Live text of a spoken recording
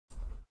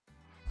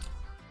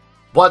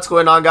What's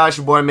going on, guys?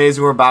 Your boy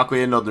Amazing. We're back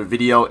with another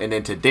video, and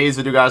in today's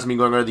video, guys, I'm going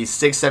to be going over the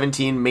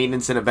 617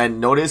 maintenance and event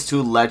notice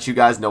to let you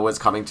guys know what's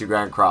coming to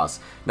Grand Cross.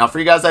 Now, for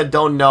you guys that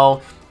don't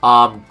know,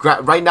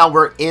 right now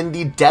we're in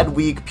the dead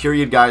week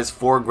period, guys,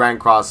 for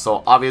Grand Cross.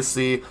 So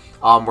obviously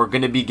we're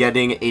going to be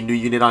getting a new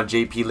unit on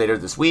JP later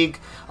this week.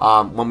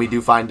 When we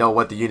do find out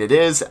what the unit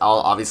is, I'll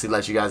obviously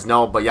let you guys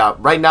know. But yeah,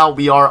 right now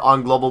we are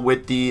on global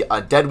with the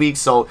dead week.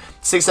 So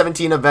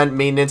 617 event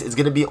maintenance is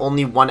going to be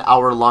only 1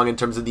 hour long in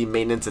terms of the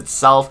maintenance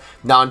itself.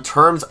 Now, in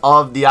terms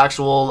of the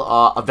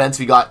actual events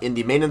we got in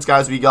the maintenance,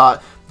 guys, we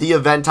got the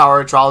event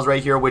tower trials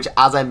right here, which,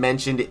 as I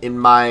mentioned in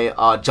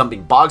my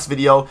jumping box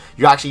video,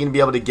 you're actually going to be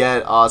able to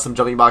get some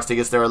jumping box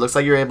tickets there. It looks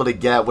like you're able to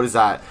get, what is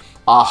that,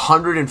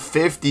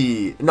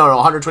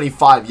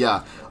 125, yeah,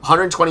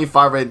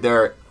 125 right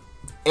there,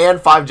 and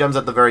 5 gems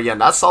at the very end.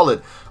 That's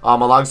solid,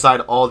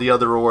 alongside all the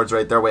other rewards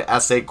right there with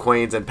SA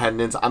coins and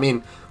pendants. I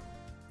mean,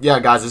 yeah,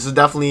 guys, this is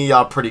definitely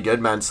pretty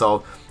good, man.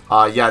 So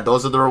yeah,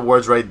 those are the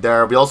rewards right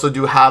there. We also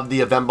do have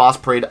the event boss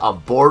parade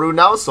Boru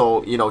now.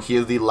 So, you know, he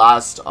is the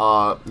last,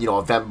 you know,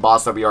 event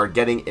boss that we are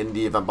getting in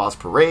the event boss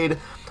parade.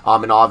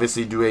 And I'll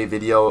obviously do a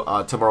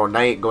video tomorrow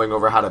night going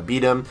over how to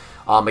beat him.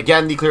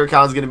 Again, the clear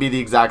count is going to be the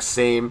exact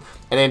same.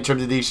 And then in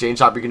terms of the exchange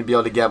shop, you're going to be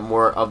able to get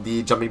more of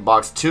the jumping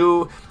box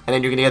too. And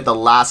then you're going to get the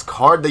last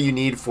card that you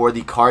need for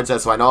the card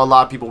set. So I know a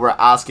lot of people were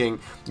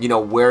asking, you know,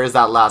 where is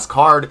that last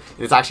card?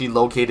 It's actually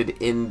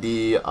located in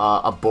the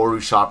Boru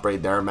shop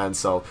right there, man.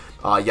 So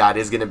yeah, it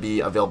is going to be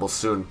available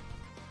soon.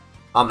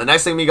 The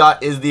next thing we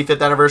got is the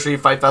 5th anniversary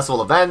Fight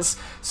Festival events.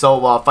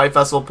 So Fight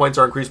Festival points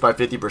are increased by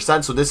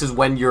 50%. So this is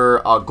when you're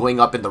going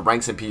up in the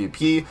ranks in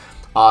PvP.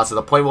 So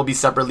the point will be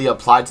separately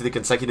applied to the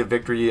consecutive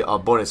victory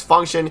bonus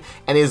function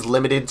and is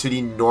limited to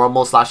the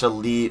normal /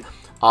 elite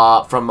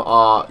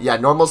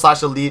normal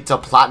 / elite to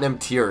platinum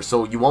tier.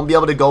 So you won't be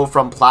able to go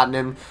from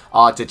platinum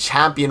to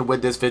champion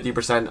with this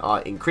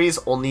 50% increase,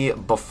 only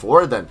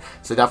before then.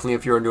 So definitely,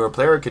 if you're a newer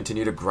player,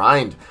 continue to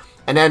grind.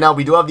 And then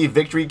we do have the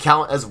victory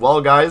count as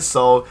well, guys.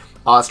 So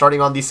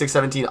starting on the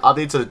 617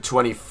 update to the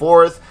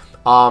 24th,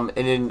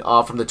 and then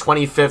from the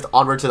 25th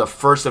onward to the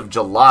 1st of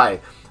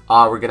July,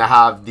 we're gonna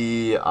have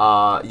the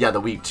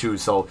the week 2.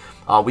 So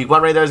week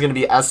 1 right there is gonna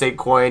be SA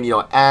coin, you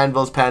know,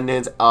 anvils,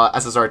 pendants,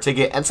 SSR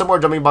ticket, and some more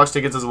jumping box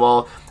tickets as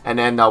well. And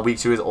then week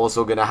 2 is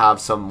also gonna have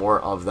some more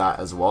of that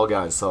as well,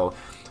 guys. So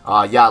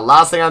yeah,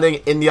 last thing I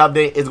think in the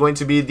update is going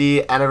to be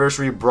the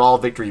anniversary brawl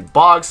victory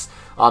box.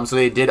 So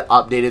they did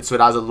update it so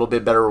it has a little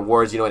bit better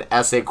rewards, you know, an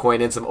SA coin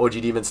and some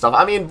OG demon stuff.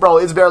 I mean, bro,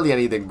 it's barely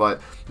anything, but,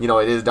 you know,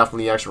 it is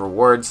definitely extra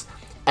rewards.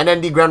 And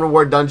then the grand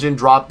reward dungeon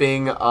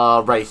dropping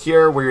right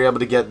here, where you're able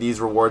to get these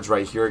rewards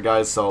right here,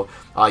 guys. So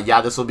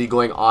yeah, this will be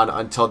going on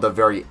until the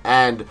very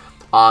end.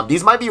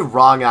 These might be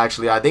wrong,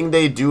 actually. I think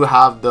they do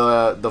have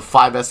the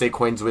 5 SA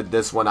coins with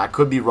this one. I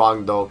could be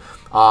wrong, though.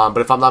 But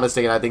if I'm not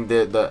mistaken, I think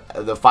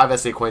the 5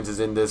 SA coins is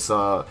in this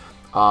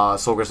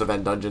Soulgris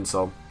event dungeon.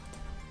 So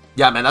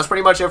yeah, man, that's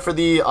pretty much it for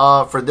the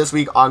for this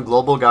week on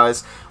global,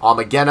 guys.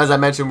 Again, as I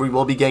mentioned, we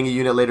will be getting a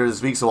unit later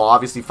this week, so we'll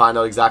obviously find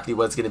out exactly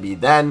what it's going to be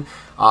then.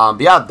 But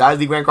yeah, that is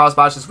the Grand Cross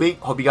patch this week.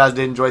 Hope you guys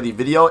did enjoy the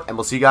video, and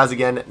we'll see you guys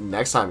again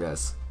next time,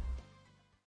 guys.